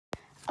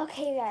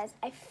Okay guys,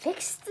 I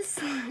fixed the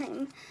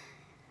slime,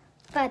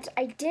 but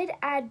I did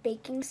add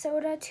baking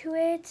soda to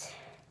it,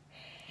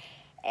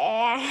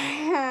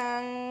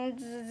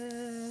 and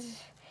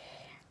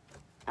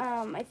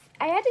I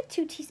added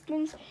 2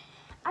 teaspoons.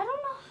 I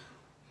don't know,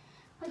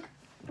 like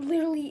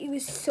literally it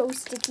was so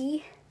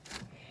sticky.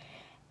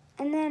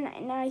 And then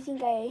now I think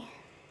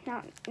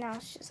now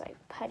it's just like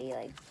putty,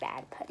 like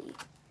bad putty.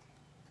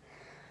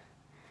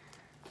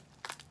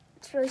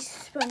 It's really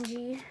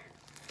spongy.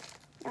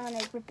 Now when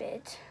I rip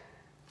it,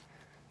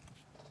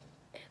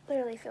 it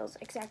literally feels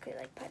exactly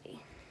like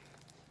putty.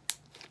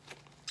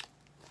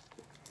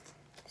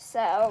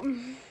 So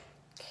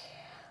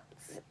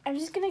I'm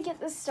just gonna get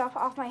this stuff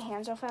off my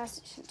hands real fast.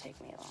 It shouldn't take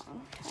me a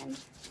long time.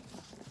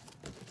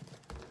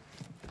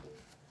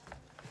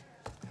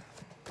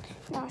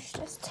 Now it's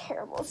just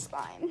terrible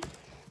slime.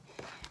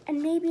 And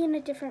maybe in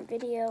a different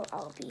video,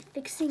 I'll be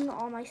fixing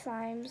all my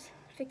slimes,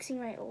 fixing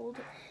my old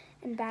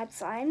and bad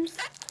slimes.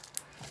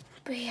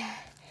 But yeah,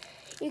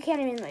 you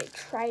can't even like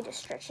try to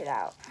stretch it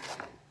out.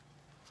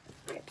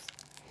 Oops.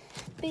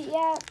 But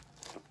yeah,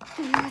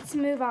 let's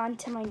move on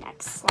to my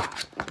next slime.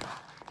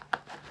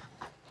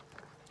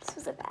 This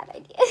was a bad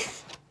idea.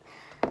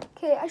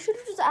 Okay, I should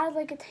have just added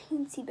like a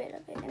teensy bit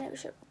of it and it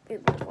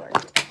would have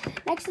worked.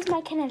 Next is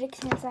my kinetic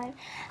sand slime.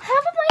 Half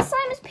of my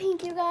slime is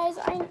pink, you guys.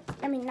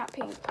 I mean, not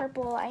pink,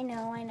 purple. I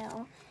know.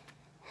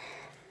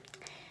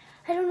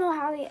 I don't know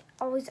how they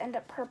always end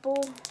up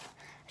purple.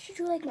 I should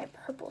do like my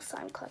purple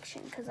slime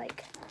collection because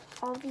like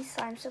all these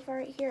slimes so far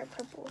right here are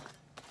purple.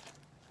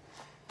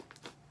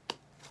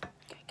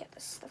 Gotta get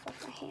this stuff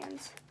off my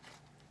hands.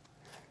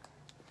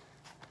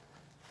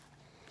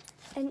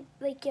 And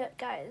like, yeah,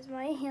 guys,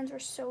 my hands were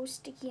so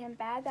sticky and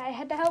bad that I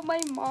had to help my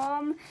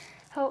mom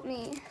help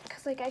me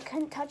because like I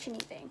couldn't touch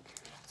anything,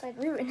 so I'd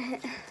ruin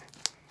it.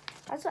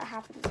 That's what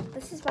happens.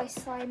 This is why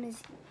slime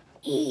is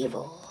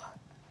evil.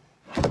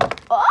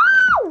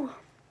 Oh!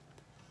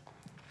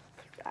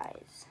 You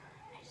guys,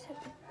 I just had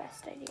the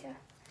best idea.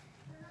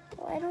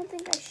 Well, I don't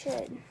think I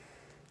should.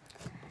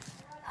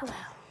 Oh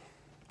well.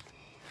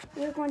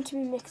 We're going to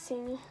be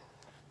mixing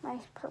my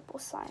purple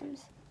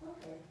slimes.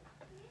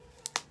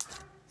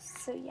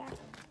 So yeah,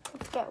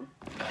 let's go.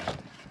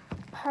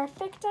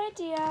 Perfect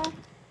idea.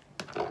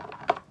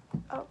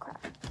 Oh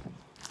crap.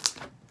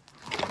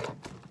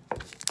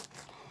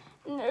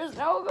 And there's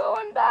no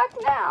going back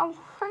now,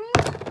 honey.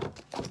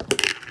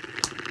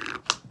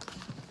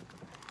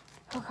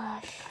 Oh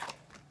gosh.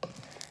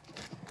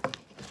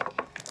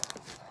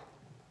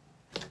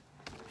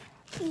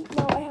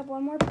 No, I have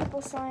one more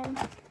purple slime.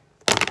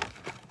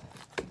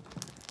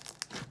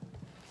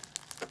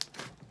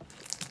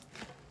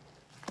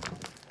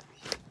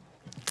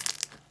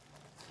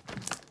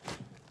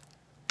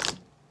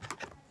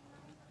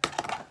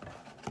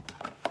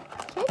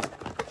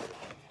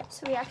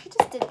 So we actually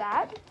just did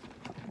that.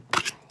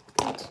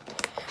 And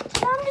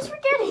now I'm just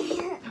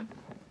forgetting it.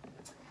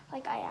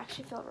 Like, I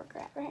actually feel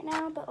regret right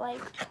now, but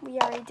like, we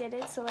already did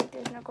it, so like,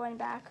 there's no going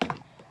back.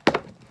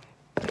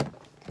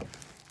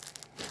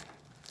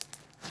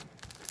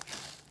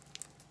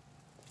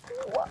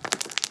 Whoa.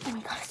 Oh my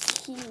god,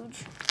 it's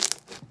huge.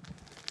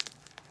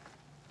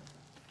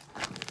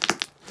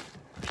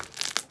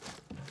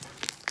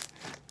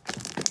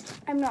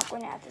 I'm not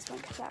going to add this one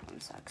because that one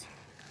sucks.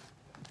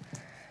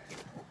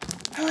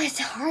 Oh, it's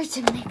hard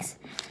to mix.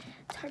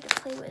 It's hard to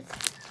play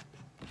with.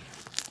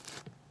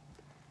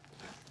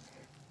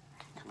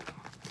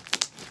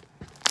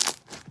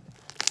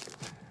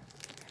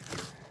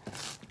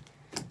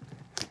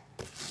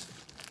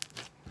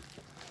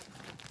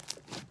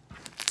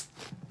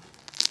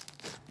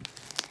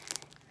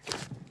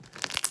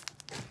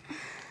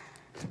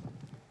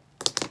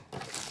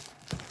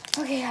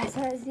 Okay guys,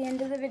 that is the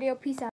end of the video. Peace out.